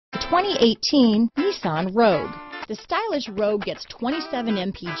2018 Nissan Rogue. The stylish Rogue gets 27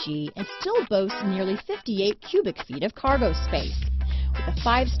 mpg and still boasts nearly 58 cubic feet of cargo space. With a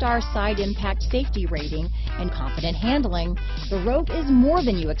 5-star side impact safety rating and confident handling, the Rogue is more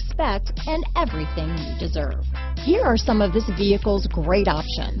than you expect and everything you deserve. Here are some of this vehicle's great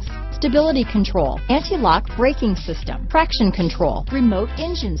options: stability control, anti-lock braking system, traction control, remote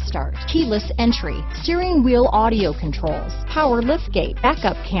engine start, keyless entry, steering wheel audio controls, power liftgate,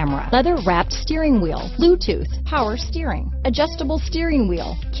 backup camera, leather-wrapped steering wheel, Bluetooth, power steering, adjustable steering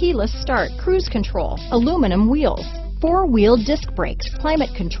wheel, keyless start, cruise control, aluminum wheels, 4-wheel disc brakes, climate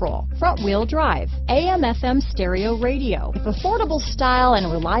control, front-wheel drive, AM/FM stereo radio. If affordable style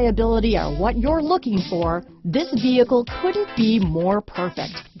and reliability are what you're looking for, this vehicle couldn't be more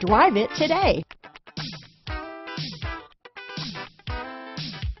perfect. Drive it today.